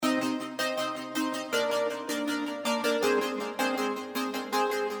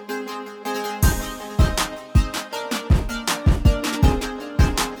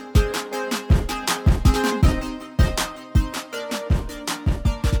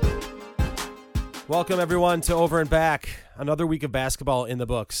Welcome, everyone, to Over and Back. Another week of basketball in the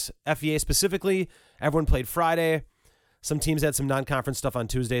books. FEA specifically, everyone played Friday. Some teams had some non-conference stuff on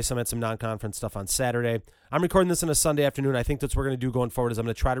Tuesday. Some had some non-conference stuff on Saturday. I'm recording this on a Sunday afternoon. I think that's what we're going to do going forward is I'm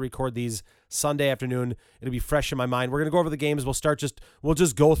going to try to record these Sunday afternoon. It'll be fresh in my mind. We're going to go over the games. We'll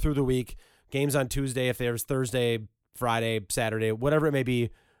just go through the week. Games on Tuesday, if there's Thursday, Friday, Saturday, whatever it may be,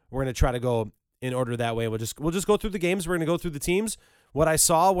 we're going to try to go in order that way. We'll just go through the games. We're going to go through the teams, what I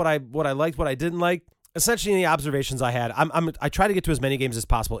saw, what I liked, what I didn't like. Essentially, any observations I had. I try to get to as many games as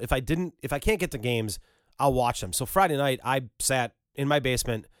possible. If I can't get to games, I'll watch them. So Friday night, I sat in my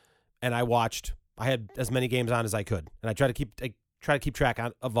basement and I had as many games on as I could, and I try to keep track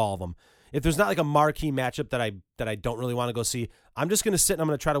of all of them. If there's not like a marquee matchup that I don't really want to go see, I'm just going to sit and I'm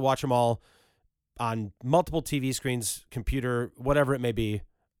going to try to watch them all on multiple TV screens, computer, whatever it may be.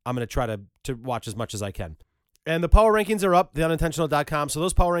 I'm going to try to watch as much as I can. And the power rankings are up, theunintentional.com. So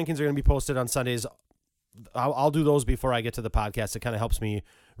those power rankings are going to be posted on Sundays. I'll do those before I get to the podcast. It kind of helps me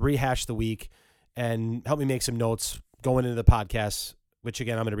rehash the week and help me make some notes going into the podcast, which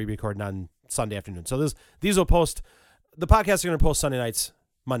again, I'm going to be recording on Sunday afternoon. So these will post, the podcasts are going to post Sunday nights,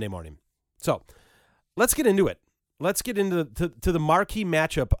 Monday morning. So let's get into it. Let's get into the marquee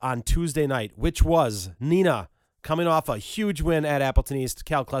matchup on Tuesday night, which was Neenah coming off a huge win at Appleton East,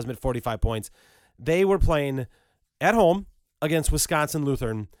 Cal Klesmet, 45 points. They were playing at home against Wisconsin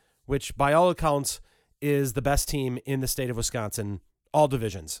Lutheran, which by all accounts is the best team in the state of Wisconsin, all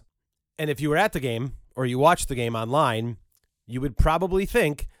divisions. And if you were at the game or you watched the game online, you would probably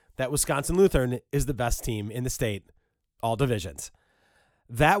think that Wisconsin Lutheran is the best team in the state, all divisions.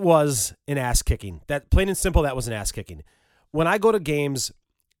 That was an ass kicking. That plain and simple, that was an ass kicking. When I go to games,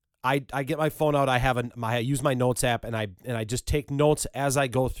 I get my phone out. I use my notes app and I just take notes as I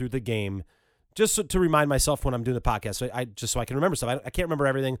go through the game, just to remind myself when I'm doing the podcast. So I can remember stuff. I can't remember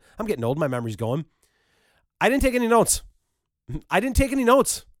everything. I'm getting old. My memory's going. I didn't take any notes.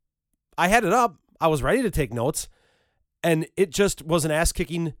 I had it up. I was ready to take notes, and it just was an ass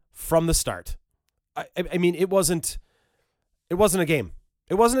kicking from the start. I mean, it wasn't a game.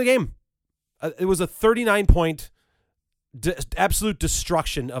 It wasn't a game. It was a 39-point absolute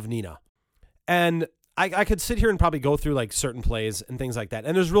destruction of Neenah. And I could sit here and probably go through like certain plays and things like that,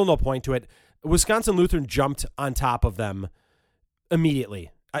 and there's real no point to it. Wisconsin Lutheran jumped on top of them immediately.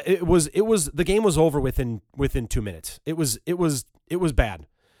 The game was over within 2 minutes. It was bad.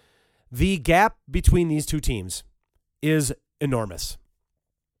 The gap between these two teams is enormous.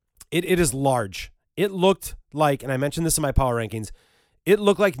 It is large. It looked like, and I mentioned this in my power rankings, it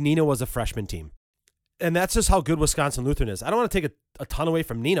looked like Neenah was a freshman team. And that's just how good Wisconsin Lutheran is. I don't want to take a ton away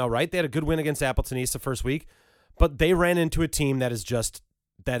from Neenah, right? They had a good win against Appleton East the first week, but they ran into a team that is just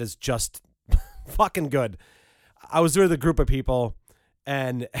fucking good. I was with a group of people,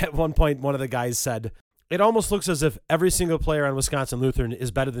 and at one point, one of the guys said, it almost looks as if every single player on Wisconsin Lutheran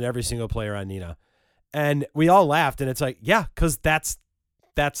is better than every single player on Neenah. And we all laughed, and it's like, yeah, because that's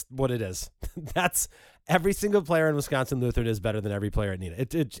what it is. That's every single player in Wisconsin Lutheran is better than every player at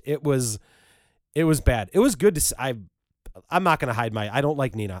Neenah. It was bad. It was good to see. I'm not going to hide I don't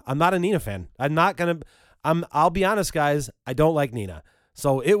like Neenah. I'm not a Neenah fan. I'll be honest, guys, I don't like Neenah.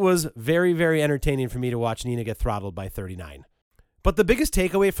 So it was very, very entertaining for me to watch Neenah get throttled by 39. But the biggest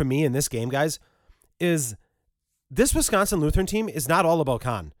takeaway for me in this game, guys, is this Wisconsin Lutheran team is not all about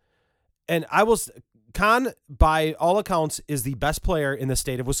Con. And Con, by all accounts, is the best player in the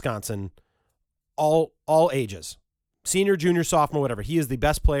state of Wisconsin, all ages. Senior, junior, sophomore, whatever. He is the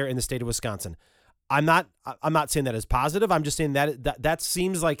best player in the state of Wisconsin. I'm not saying that as positive. I'm just saying that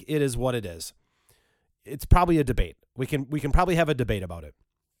seems like it is what it is. It's probably a debate. We can probably have a debate about it.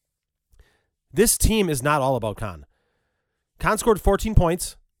 This team is not all about Con. Con scored 14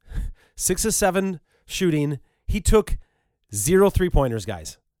 points, 6 of 7 shooting. He took 0 3-pointers,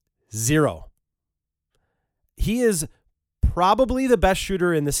 guys. 0. He is probably the best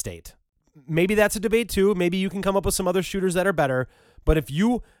shooter in the state. Maybe that's a debate too. Maybe you can come up with some other shooters that are better. But if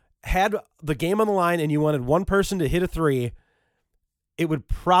you had the game on the line and you wanted one person to hit a 3, it would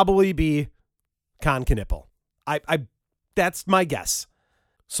probably be Con Knippel. That's my guess.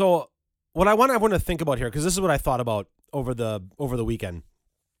 So what I want everyone to think about here, because this is what I thought about over the weekend.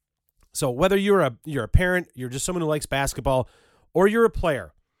 So whether you're a parent, you're just someone who likes basketball, or you're a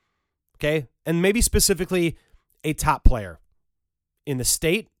player, okay, and maybe specifically a top player in the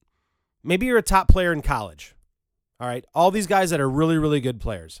state, maybe you're a top player in college, all right, all these guys that are really, really good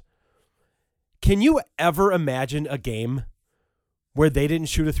players. Can you ever imagine a game where they didn't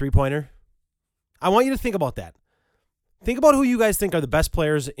shoot a 3-pointer? I want you to think about that. Think about who you guys think are the best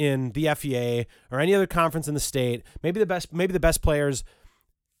players in the FEA or any other conference in the state. Maybe the best players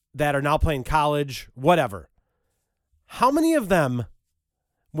that are now playing college, whatever. How many of them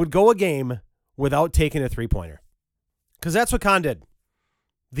would go a game without taking a three-pointer? Because that's what Kahn did.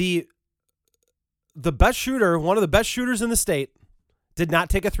 The best shooter, one of the best shooters in the state, did not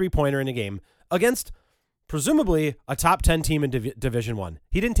take a three-pointer in a game against presumably a top 10 team in Division I.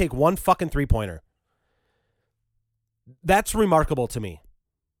 He didn't take one fucking three-pointer. That's remarkable to me.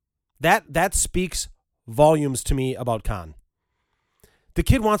 That speaks volumes to me about Kahn. The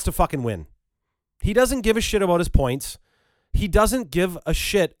kid wants to fucking win. He doesn't give a shit about his points. He doesn't give a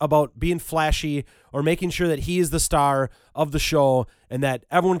shit about being flashy or making sure that he is the star of the show and that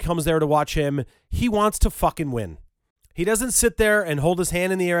everyone comes there to watch him. He wants to fucking win. He doesn't sit there and hold his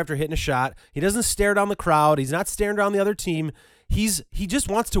hand in the air after hitting a shot. He doesn't stare down the crowd. He's not staring down the other team. He just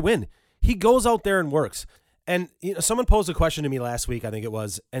wants to win. He goes out there and works. And someone posed a question to me last week, I think it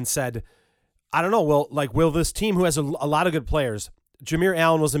was, and said, I don't know, will this team who has a lot of good players, Jameer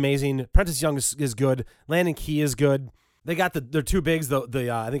Allen was amazing, Prentice Young is good, Landon Key is good. They got their two bigs,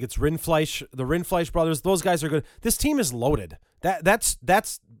 I think it's Rindfleisch, the Rindfleisch brothers. Those guys are good. This team is loaded. That's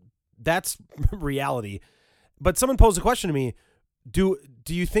reality. But someone posed a question to me: Do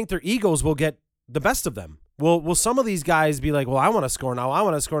you think their egos will get the best of them? Will some of these guys be like, well, I want to score now, I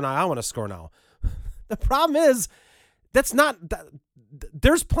want to score now, I want to score now? The problem is that's not.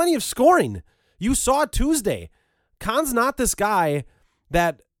 There's plenty of scoring. You saw it Tuesday. Kahn's not this guy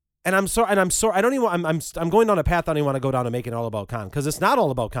that. And I'm sorry. I don't even. I'm going down a path I don't even want to go down and make it all about Kahn, because it's not all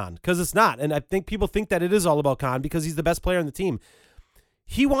about Kahn. Because it's not. And I think people think that it is all about Kahn because he's the best player on the team.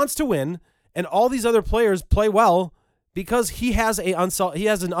 He wants to win, and all these other players play well because he has an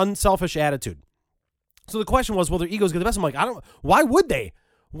unselfish attitude. So the question was, will their egos get the best? I'm like, I don't. Why would they?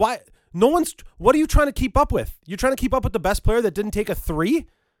 Why? No one's. What are you trying to keep up with? You're trying to keep up with the best player that didn't take a three?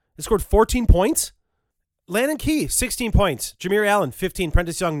 That scored 14 points. Landon Key, 16 points. Jameer Allen, 15.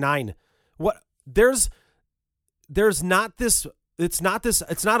 Prentice Young, 9. What? There's not this. It's not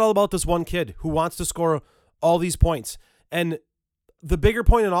all about this one kid who wants to score all these points. And the bigger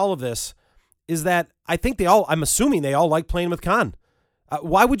point in all of this is that I think I'm assuming they all like playing with Kahn.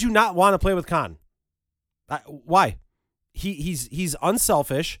 Why would you not want to play with Kahn? Why? He's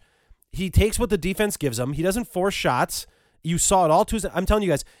unselfish. He takes what the defense gives him. He doesn't force shots. You saw it all Tuesday. I'm telling you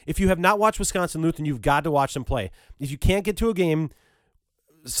guys, if you have not watched Wisconsin Lutheran, you've got to watch them play. If you can't get to a game,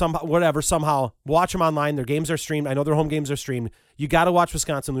 somehow, watch them online. Their games are streamed. I know their home games are streamed. You got to watch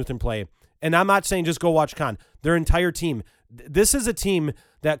Wisconsin Lutheran play. And I'm not saying just go watch Kahn. Their entire team. This is a team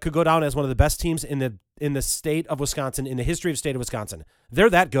that could go down as one of the best teams in the state of Wisconsin, in the history of the state of Wisconsin. They're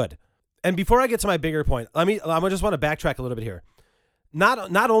that good. And before I get to my bigger point, I just want to backtrack a little bit here.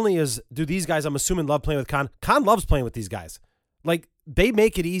 Not only do these guys, I'm assuming, love playing with Kahn. Kahn loves playing with these guys. Like, they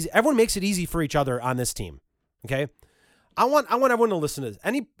make it easy. Everyone makes it easy for each other on this team. Okay, I want everyone to listen to this.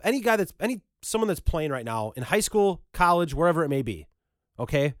 Someone that's playing right now in high school, college, wherever it may be.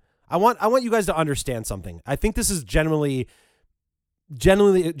 Okay, I want you guys to understand something. I think this is generally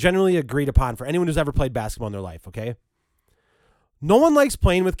agreed upon for anyone who's ever played basketball in their life. Okay, no one likes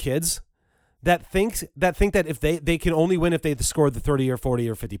playing with kids that think that if they can only win if they scored the 30 or 40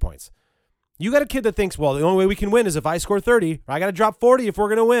 or 50 points. You got a kid that thinks, well, the only way we can win is if I score 30, or I got to drop 40 if we're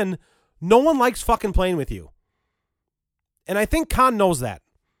going to win. No one likes fucking playing with you. And I think Kahn knows that.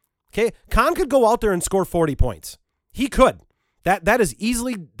 Okay? Kahn could go out there and score 40 points. He could. That's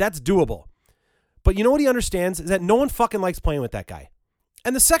doable. But you know what he understands is that no one fucking likes playing with that guy.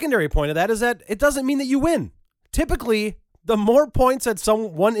 And the secondary point of that is that it doesn't mean that you win. Typically, the more points that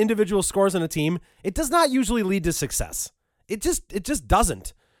one individual scores on a team, it does not usually lead to success. It just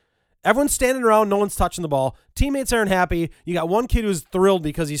doesn't. Everyone's standing around, no one's touching the ball. Teammates aren't happy. You got one kid who's thrilled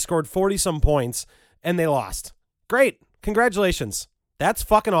because he scored 40-some points and they lost. Great. Congratulations. That's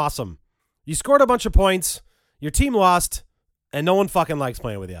fucking awesome. You scored a bunch of points, your team lost, and no one fucking likes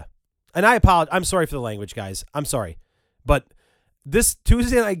playing with you. And I apologize. I'm sorry for the language, guys. I'm sorry. But this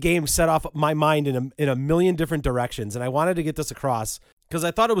Tuesday night game set off my mind in a million different directions, and I wanted to get this across because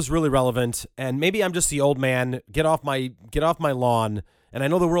I thought it was really relevant. And maybe I'm just the old man. Get off my lawn. And I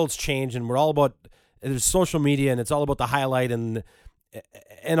know the world's changed, and we're all about there's social media, and it's all about the highlight and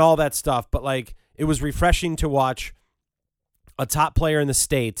all that stuff. But like, it was refreshing to watch a top player in the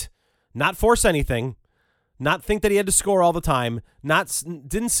state not force anything, not think that he had to score all the time,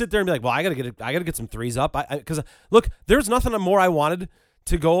 didn't sit there and be like, well, I gotta get some threes up. Because look, there's nothing more I wanted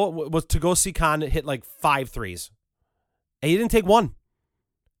to go see Kahn hit like 5 threes. And he didn't take one.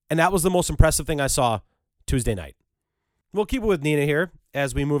 And that was the most impressive thing I saw Tuesday night. We'll keep it with Neenah here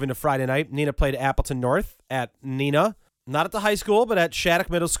as we move into Friday night. Neenah played Appleton North at Neenah. Not at the high school, but at Shattuck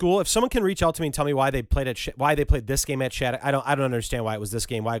Middle School. If someone can reach out to me and tell me why they played this game at Shattuck, I don't understand why it was this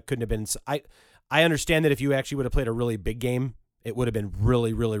game. Why it couldn't have been. I understand that if you actually would have played a really big game, it would have been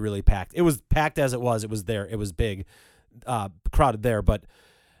really, really, really packed. It was packed as it was. It was there. It was big, crowded there. But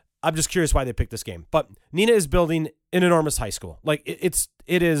I'm just curious why they picked this game. But Neenah is building an enormous high school. Like it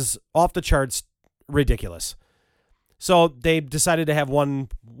is off the charts, ridiculous. So they decided to have one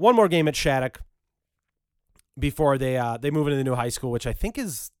more game at Shattuck before they move into the new high school, which I think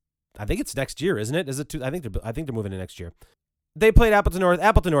it's next year, isn't it? Is it? I think they're moving in next year. They played Appleton North.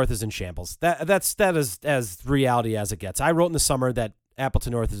 Appleton North is in shambles. That is as reality as it gets. I wrote in the summer that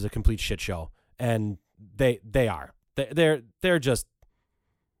Appleton North is a complete shit show, and they are. They're just.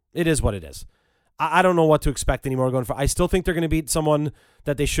 It is what it is. I don't know what to expect anymore going for. I still think they're going to beat someone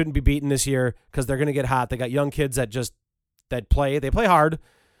that they shouldn't be beating this year because they're going to get hot. They got young kids that play. They play hard,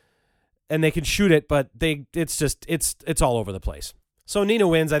 and they can shoot it, but it's all over the place. So Neenah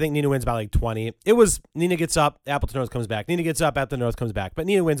wins. I think Neenah wins by like 20. It was Neenah gets up, Appleton North comes back. Neenah gets up, Appleton North comes back. But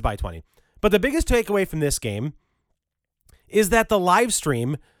Neenah wins by 20. But the biggest takeaway from this game is that the live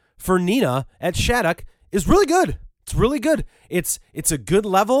stream for Neenah at Shattuck is really good. It's really good. It's a good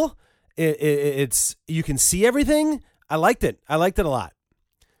level. It's you can see everything. I liked it. I liked it a lot.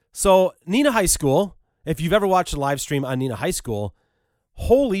 So Neenah High School, if you've ever watched a live stream on Neenah High School,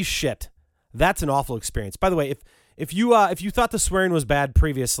 holy shit, that's an awful experience. By the way, if you thought the swearing was bad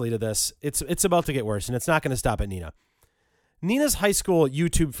previously to this, it's about to get worse, and it's not going to stop at Neenah. Neenah's high school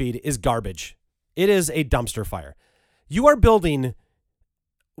YouTube feed is garbage. It is a dumpster fire. You are building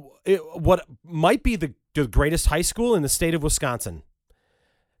what might be the greatest high school in the state of Wisconsin.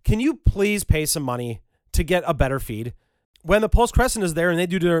 Can you please pay some money to get a better feed? When the Post Crescent is there and they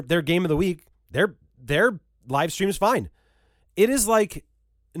do their game of the week, their live stream is fine. It is like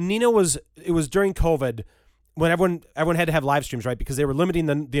Neenah it was during COVID when everyone had to have live streams, right? Because they were limiting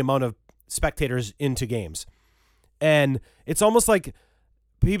the amount of spectators into games. And it's almost like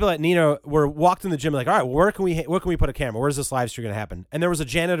people at Neenah were walked in the gym like, all right, well, where can we put a camera? Where's this live stream going to happen? And there was a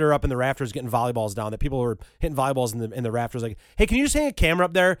janitor up in the rafters getting volleyballs down that people were hitting volleyballs in the rafters like, hey, can you just hang a camera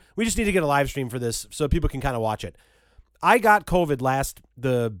up there? We just need to get a live stream for this so people can kind of watch it. I got COVID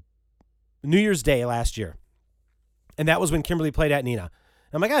the New Year's Day last year. And that was when Kimberly played at Neenah.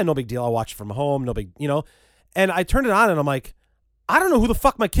 And I'm like, no big deal. I'll watch it from home. No big, And I turned it on and I'm like, I don't know who the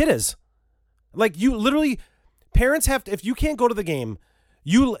fuck my kid is. Like you literally, parents have to, if you can't go to the game,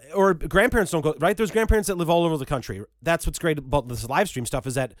 or grandparents don't go, right? There's grandparents that live all over the country. That's what's great about this live stream stuff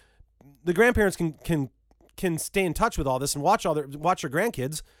is that the grandparents can stay in touch with all this and watch their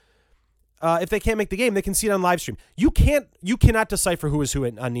grandkids. If they can't make the game, they can see it on live stream. You cannot decipher who is who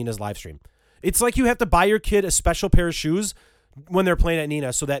on Neenah's live stream. It's like you have to buy your kid a special pair of shoes when they're playing at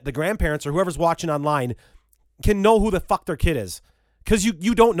Neenah so that the grandparents or whoever's watching online can know who the fuck their kid is. Because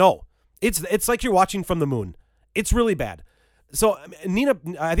you don't know. It's like you're watching from the moon. It's really bad. So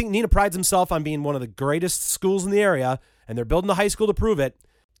I think Neenah prides himself on being one of the greatest schools in the area, and they're building a high school to prove it.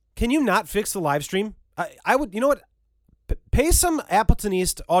 Can you not fix the live stream? I would, you know what? Pay some Appleton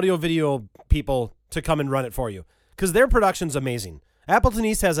East audio video people to come and run it for you because their production's amazing. Appleton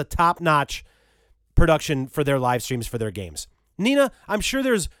East has a top-notch production for their live streams for their games. Neenah, I'm sure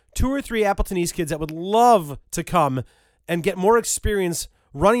there's 2 or 3 Appleton East kids that would love to come and get more experience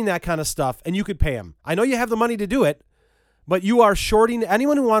running that kind of stuff, and you could pay them. I know you have the money to do it, but you are shorting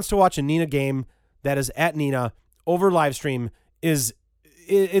anyone who wants to watch a Neenah game that is at Neenah over live stream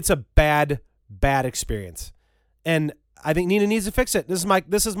it's a bad experience. And I think Neenah needs to fix it. This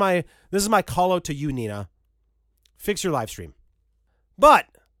is my call out to you, Neenah. Fix your live stream. But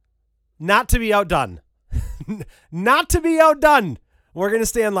not to be outdone. Not to be outdone. We're going to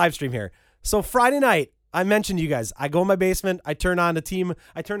stay on live stream here. So Friday night, I mentioned to you guys, I go in my basement, I turn on a game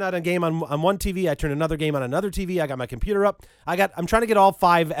on one TV, I turn another game on another TV, I got my computer up. I'm trying to get all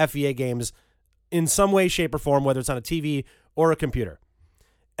 5 FEA games in some way, shape, or form, whether it's on a TV or a computer.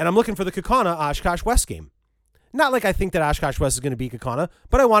 And I'm looking for the Kaukauna Oshkosh West game. Not like I think that Oshkosh West is going to beat Kaukauna,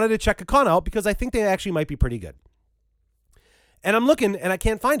 but I wanted to check Kaukauna out because I think they actually might be pretty good. And I'm looking and I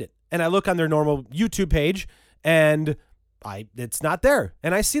can't find it. And I look on their normal YouTube page and it's not there.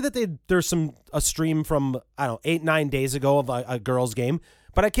 And I see that there's a stream from, 8-9 days ago of a girls game,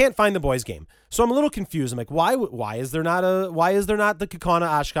 but I can't find the boys game. So I'm a little confused. I'm like, why is there not the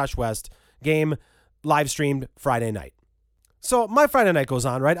Kaukauna Oshkosh West game live streamed Friday night? So my Friday night goes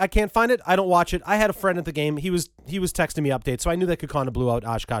on, right? I can't find it. I don't watch it. I had a friend at the game. He was texting me updates, so I knew that Kaukauna blew out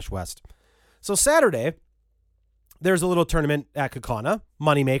Oshkosh West. So Saturday, there's a little tournament at Kaukauna,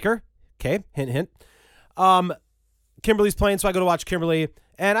 moneymaker. Okay, hint, hint. Kimberly's playing, so I go to watch Kimberly,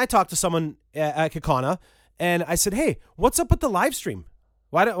 and I talk to someone at Kaukauna, And I said, hey, what's up with the live stream?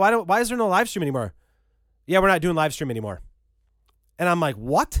 Why is there no live stream anymore? Yeah, we're not doing live stream anymore. And I'm like,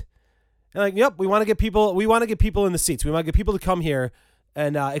 what? And like, yep, we want to get people in the seats. We want to get people to come here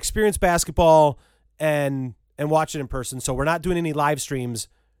and experience basketball and watch it in person. So we're not doing any live streams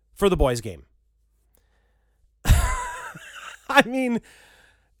for the boys' game. I mean,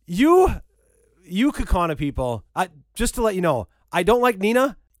 you Kaukauna people, just to let you know, I don't like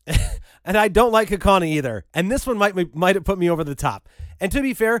Neenah and I don't like Kaukauna either. And this one might have put me over the top. And to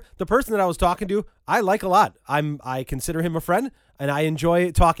be fair, the person that I was talking to, I like a lot. I consider him a friend, and I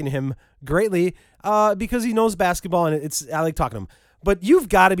enjoy talking to him greatly because he knows basketball, and I like talking to him. But you've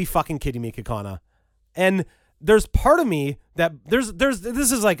got to be fucking kidding me, Kaukauna. And there's part of me that there's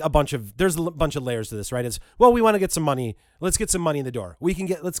a bunch of layers to this, right? It's, well, we want to get some money. Let's get some money in the door. We can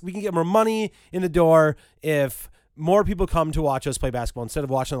get more money in the door if more people come to watch us play basketball instead of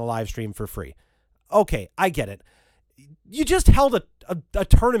watching the live stream for free. Okay, I get it. You just held a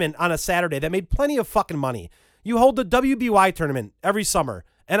tournament on a Saturday that made plenty of fucking money. You hold the WBY tournament every summer,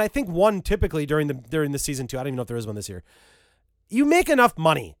 and I think one typically during the season too. I don't even know if there is one this year. You make enough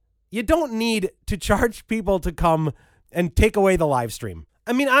money. You don't need to charge people to come and take away the live stream.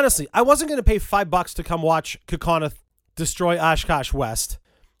 I mean, honestly, I wasn't going to pay $5 to come watch Kaukauna destroy Oshkosh West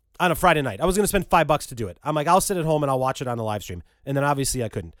on a Friday night. I was going to spend $5 to do it. I'm like, I'll sit at home and I'll watch it on the live stream. And then obviously I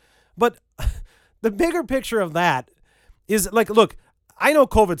couldn't. But the bigger picture of that is like, look, I know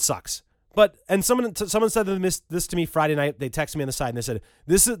COVID sucks. And someone said this to me Friday night. They texted me on the side and they said,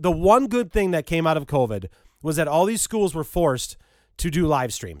 this is the one good thing that came out of COVID was that all these schools were forced to do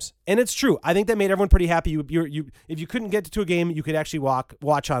live streams. And it's true. I think that made everyone pretty happy. If you couldn't get to a game, you could actually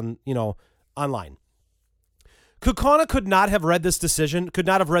watch on, online. Kaukauna could not have read this decision, could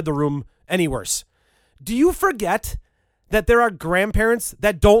not have read the room any worse. Do you forget that there are grandparents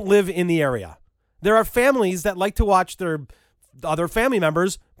that don't live in the area? There are families that like to watch their other family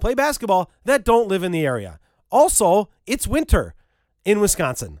members play basketball that don't live in the area. Also, it's winter in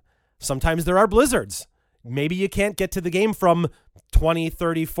Wisconsin. Sometimes there are blizzards. Maybe you can't get to the game from 20,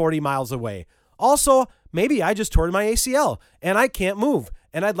 30, 40 miles away. Also, maybe I just tore my ACL and I can't move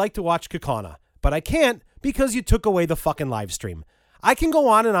and I'd like to watch Kaukauna, but I can't because you took away the fucking live stream. I can go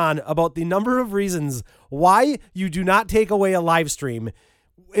on and on about the number of reasons why you do not take away a live stream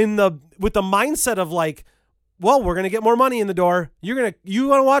with the mindset of like, well, we're going to get more money in the door. You want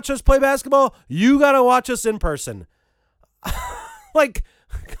to watch us play basketball? You got to watch us in person. Like,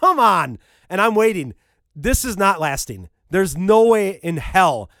 come on. And I'm waiting. This is not lasting. There's no way in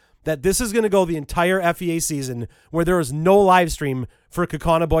hell that this is going to go the entire FEA season where there is no live stream for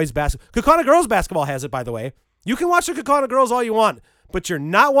Kaukauna boys basketball. Kaukauna girls basketball has it, by the way. You can watch the Kaukauna girls all you want, but you're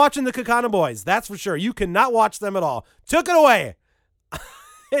not watching the Kaukauna boys. That's for sure. You cannot watch them at all. Took it away.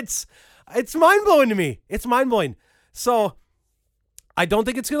 It's mind-blowing to me. It's mind-blowing. So I don't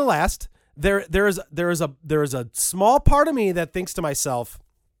think it's going to last. There is a small part of me that thinks to myself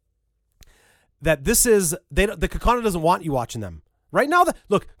that the Kaukauna doesn't want you watching them. Right now,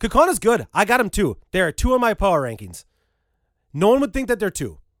 look, Kaukauna's good. I got them too. They are 2 on my power rankings. No one would think that they're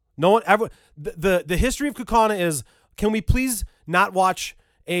 2. No one ever. The history of Kaukauna is, can we please not watch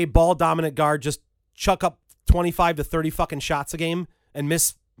a ball-dominant guard just chuck up 25 to 30 fucking shots a game and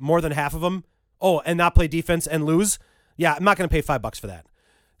miss more than half of them? Oh, and not play defense and lose? Yeah, I'm not going to pay $5 for that.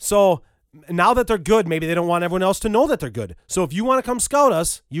 So now that they're good, maybe they don't want everyone else to know that they're good. So if you want to come scout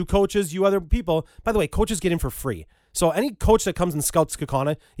us, you coaches, you other people, by the way, coaches get in for free. So any coach that comes and scouts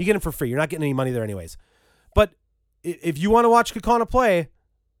Kaukauna, you get in for free. You're not getting any money there anyways. But if you want to watch Kaukauna play,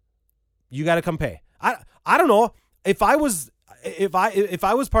 you got to come pay. I don't know. If I was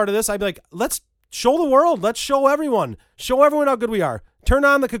part of this, I'd be like, let's show the world. Let's show everyone. Show everyone how good we are. Turn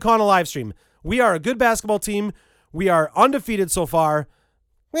on the Kaukauna live stream. We are a good basketball team. We are undefeated so far.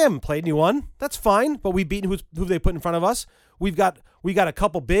 We haven't played anyone. That's fine, but we've beaten who they put in front of us. We got a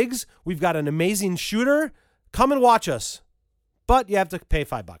couple bigs. We've got an amazing shooter. Come and watch us. But you have to pay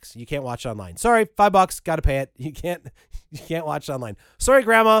 $5. You can't watch it online. Sorry, $5. Got to pay it. You can't watch it online. Sorry,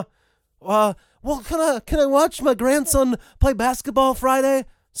 Grandma. Well, can I watch my grandson play basketball Friday?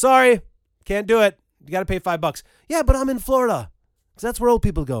 Sorry, can't do it. You got to pay $5. Yeah, but I'm in Florida, because that's where old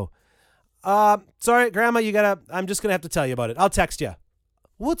people go. Sorry, Grandma. I'm just gonna have to tell you about it. I'll text you.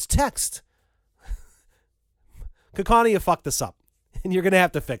 What's text? Kaukauna, you fucked this up, and you're gonna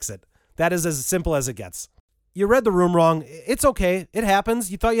have to fix it. That is as simple as it gets. You read the room wrong. It's okay. It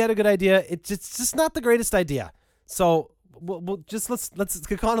happens. You thought you had a good idea. It's just not the greatest idea. So we'll just let's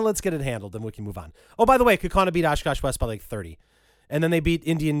Kaukauna, let's get it handled, and we can move on. Oh, by the way, Kaukauna beat Oshkosh West by like 30, and then they beat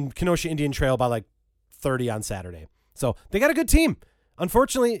Kenosha Indian Trail by like 30 on Saturday. So they got a good team.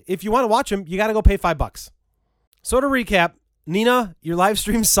 Unfortunately, if you want to watch them, you got to go pay $5. So to recap, Neenah, your live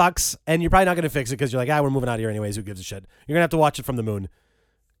stream sucks, and you're probably not going to fix it because you're like, we're moving out of here anyways. Who gives a shit? You're going to have to watch it from the moon.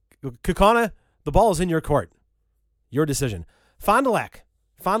 Kaukauna, the ball is in your court. Your decision. Fond du Lac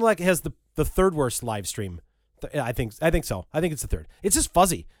has the third worst live stream. I think so. I think it's the third. It's just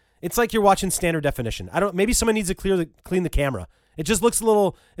fuzzy. It's like you're watching standard definition. Maybe someone needs to clean the camera. It just looks a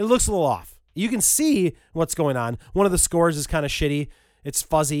little off. You can see what's going on. One of the scores is kind of shitty. It's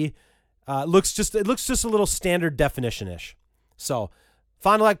fuzzy. It looks just a little standard definition-ish. So,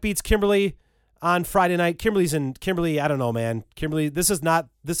 Fond du Lac beats Kimberly on Friday night. Kimberly, I don't know, man. Kimberly, this is not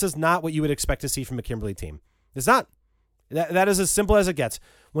what you would expect to see from a Kimberly team. It's not. That is as simple as it gets.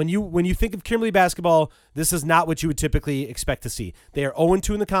 When you think of Kimberly basketball, this is not what you would typically expect to see. They are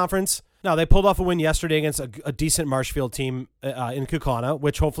 0-2 in the conference. Now, they pulled off a win yesterday against a decent Marshfield team in Kaukauna,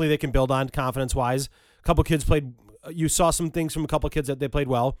 which hopefully they can build on confidence-wise. A couple kids played. You saw some things from a couple kids that they played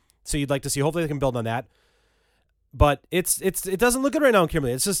well, so you'd like to see. Hopefully they can build on that. But it doesn't look good right now in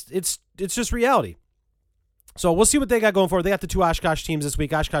Kimberly. It's just reality. So we'll see what they got going forward. They got the two Oshkosh teams this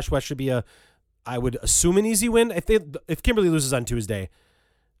week. Oshkosh West should be I would assume an easy win. If Kimberly loses on Tuesday,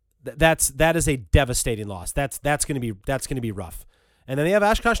 that is a devastating loss. That's going to be rough. And then they have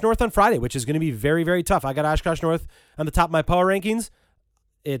Oshkosh North on Friday, which is going to be very, very tough. I got Oshkosh North on the top of my power rankings.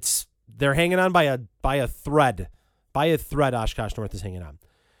 They're hanging on by a thread. By a thread, Oshkosh North is hanging on.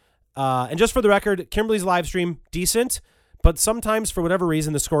 And just for the record, Kimberly's live stream decent, but sometimes for whatever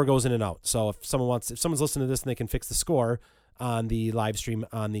reason the score goes in and out. So if someone's listening to this and they can fix the score on the live stream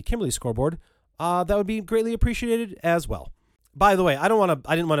on the Kimberly scoreboard, that would be greatly appreciated as well. By the way, I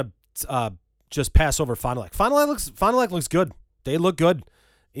didn't want to just pass over Fond du Lac. Fond du Lac looks good. They look good.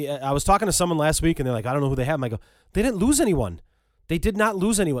 I was talking to someone last week and they're like, I don't know who they have. And I go, they didn't lose anyone. They did not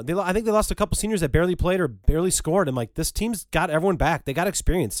lose anyone. I think they lost a couple seniors that barely played or barely scored. I'm like, this team's got everyone back. They got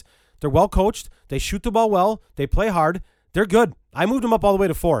experience. They're well coached. They shoot the ball well. They play hard. They're good. I moved them up all the way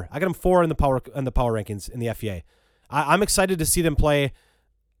to 4. I got them 4 in the power rankings in the FEA. I'm excited to see them play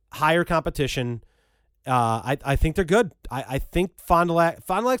higher competition. I think they're good. I think Fond du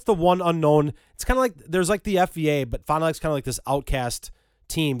Lac's the one unknown. It's kind of like there's like the FEA, but Fond du Lac's kind of like this outcast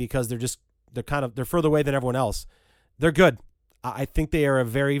team because they're further away than everyone else. They're good. I think they are a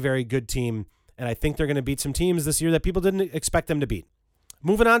very, very good team, and I think they're going to beat some teams this year that people didn't expect them to beat.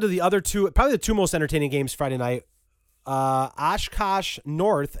 Moving on to the other two, probably the two most entertaining games Friday night. Oshkosh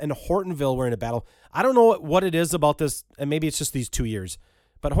North and Hortonville were in a battle. I don't know what it is about this, and maybe it's just these 2 years,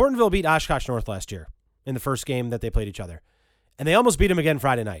 but Hortonville beat Oshkosh North last year in the first game that they played each other, and they almost beat them again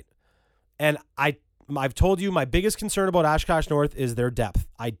Friday night. And I've told you my biggest concern about Oshkosh North is their depth.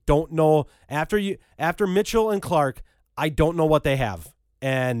 I don't know after Mitchell and Clark, I don't know what they have,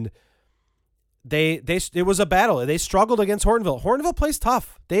 and it was a battle. They struggled against Hortonville. Hortonville plays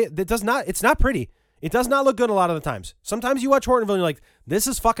tough. It's not pretty. It does not look good a lot of the times. Sometimes you watch Hortonville and you're like, this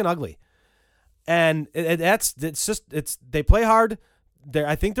is fucking ugly. And they play hard.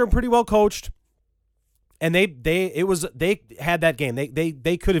 I think they're pretty well coached. And they had that game.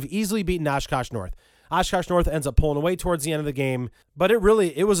 They could have easily beaten Oshkosh North. Oshkosh North ends up pulling away towards the end of the game, but it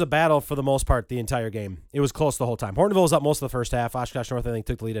was a battle for the most part the entire game. It was close the whole time. Hortonville was up most of the first half. Oshkosh North, I think,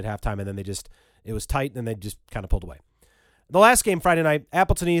 took the lead at halftime, and then it was tight, and they just kind of pulled away. The last game Friday night,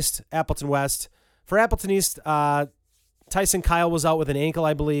 Appleton East, Appleton West. For Appleton East, Tyson Kyle was out with an ankle,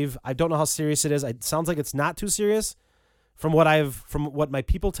 I believe. I don't know how serious it is. It sounds like it's not too serious from what my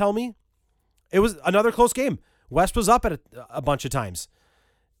people tell me. It was another close game. West was up at a bunch of times.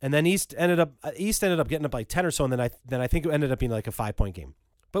 And then East ended up getting up like 10 or so, and then I think it ended up being like a 5-point game.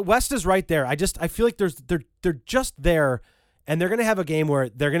 But West is right there. I feel like they're just there, and they're going to have a game where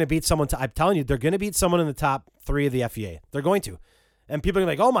they're going to beat someone. I'm telling you, they're going to beat someone in the top 3 of the FEA. They're going to. And people are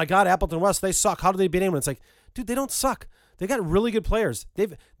going to be like, oh my God, Appleton West, they suck. How do they beat anyone? It's like, dude, they don't suck. They got really good players.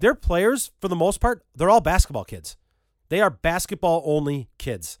 Their players, for the most part, they're all basketball kids. They are basketball-only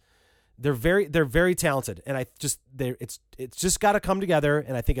kids. They're very talented, and it's just got to come together.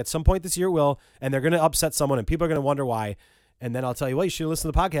 And I think at some point this year it will, and they're going to upset someone, and people are going to wonder why. And then I'll tell you, well, you should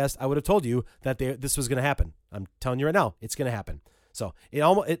listen to the podcast. I would have told you that this was going to happen. I'm telling you right now, it's going to happen. So they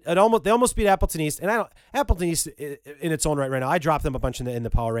almost beat Appleton East, and Appleton East in its own right now. I dropped them a bunch in the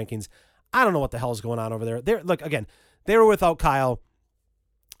power rankings. I don't know what the hell is going on over there. They were without Kyle.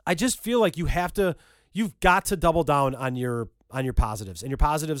 I just feel like you've got to double down on your positives, and your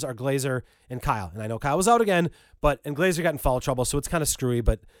positives are Glazer and Kyle. And I know Kyle was out again, and Glazer got in foul trouble, so it's kind of screwy.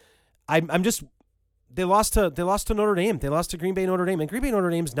 But they lost to Notre Dame. They lost to Green Bay Notre Dame, and Green Bay Notre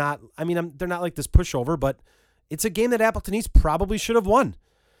Dame's not. I mean, they're not like this pushover, but it's a game that Appleton East probably should have won.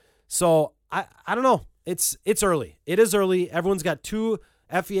 So I don't know. It's early. It is early. Everyone's got 2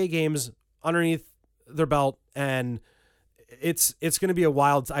 FEA games underneath their belt, And it's going to be a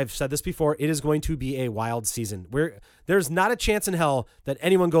wild, I've said this before, it is going to be a wild season. There's not a chance in hell that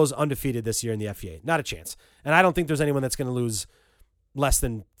anyone goes undefeated this year in the FEA. Not a chance. And I don't think there's anyone that's going to lose less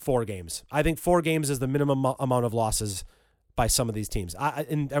than 4 games. I think 4 games is the minimum amount of losses by some of these teams.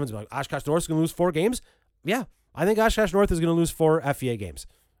 And everyone's like, Oshkosh North is going to lose 4 games? Yeah, I think Oshkosh North is going to lose 4 FEA games.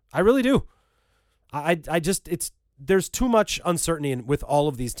 I really do. There's too much uncertainty with all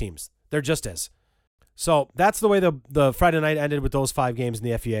of these teams. There just is. So that's the way the Friday night ended with those 5 games in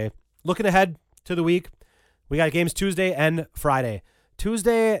the FEA. Looking ahead to the week, we got games Tuesday and Friday.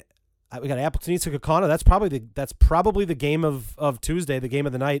 Tuesday, we got Appleton East and Kaukauna. That's probably the game of Tuesday, the game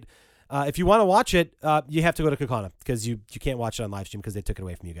of the night. If you want to watch it, you have to go to Kaukauna because you can't watch it on live stream because they took it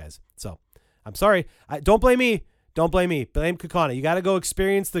away from you guys. So I'm sorry. Don't blame me. Don't blame me. Blame Kaukauna. You got to go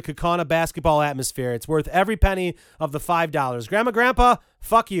experience the Kaukauna basketball atmosphere. It's worth every penny of the $5. Grandpa,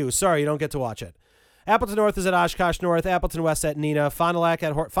 fuck you. Sorry, you don't get to watch it. Appleton North is at Oshkosh North. Appleton West at Neenah. Fond du Lac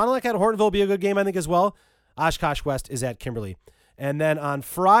at Hortonville will be a good game, I think, as well. Oshkosh West is at Kimberly. And then on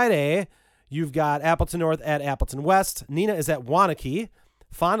Friday, you've got Appleton North at Appleton West. Neenah is at Waunakee.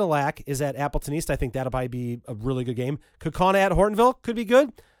 Fond du Lac is at Appleton East. I think that'll probably be a really good game. Kaukauna at Hortonville could be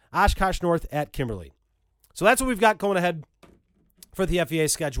good. Oshkosh North at Kimberly. So that's what we've got going ahead for the FEA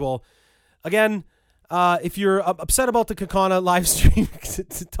schedule. Again, if you're upset about the Kaukauna live stream,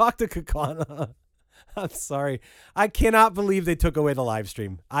 talk to Kaukauna. I'm sorry. I cannot believe they took away the live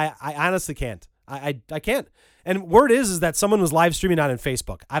stream. I honestly can't. I can't. And word is that someone was live streaming on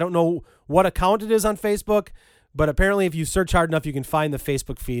Facebook. I don't know what account it is on Facebook, but apparently if you search hard enough, you can find the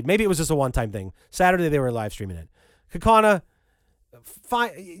Facebook feed. Maybe it was just a one-time thing. Saturday, they were live streaming it. Kaukauna,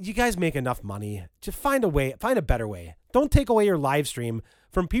 you guys make enough money. Just find a better way. Don't take away your live stream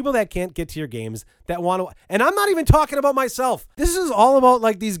from people that can't get to your games that want to. And I'm not even talking about myself. This is all about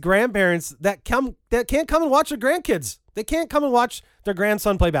like these grandparents that can't come and watch their grandkids. They can't come and watch their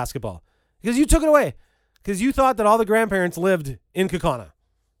grandson play basketball because you took it away because you thought that all the grandparents lived in Kaukauna.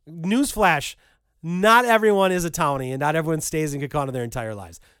 Newsflash. Not everyone is a townie, and not everyone stays in Kaukauna their entire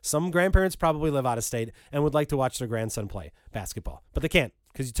lives. Some grandparents probably live out of state and would like to watch their grandson play basketball, but they can't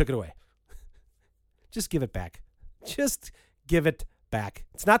because you took it away. Just give it back. Just give it back.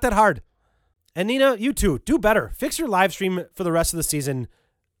 It's not that hard. And Neenah, you too, do better. Fix your live stream for the rest of the season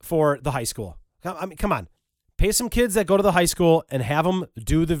for the high school. I mean, come on. Pay some kids that go to the high school and have them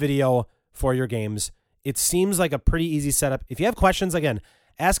do the video for your games. It seems like a pretty easy setup. If you have questions, again,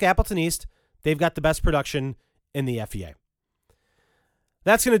 ask Appleton East. They've got the best production in the FEA.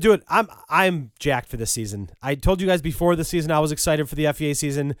 That's going to do it. I'm jacked for this season. I told you guys before the season I was excited for the FEA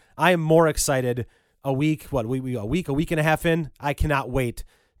season. I am more excited a week and a half in. I cannot wait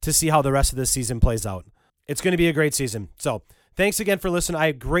to see how the rest of this season plays out. It's going to be a great season. So thanks again for listening.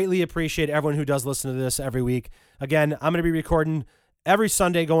 I greatly appreciate everyone who does listen to this every week. Again, I'm going to be recording every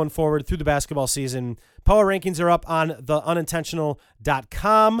Sunday going forward through the basketball season. Power rankings are up on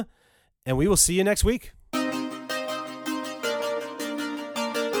theunintentional.com. And we will see you next week.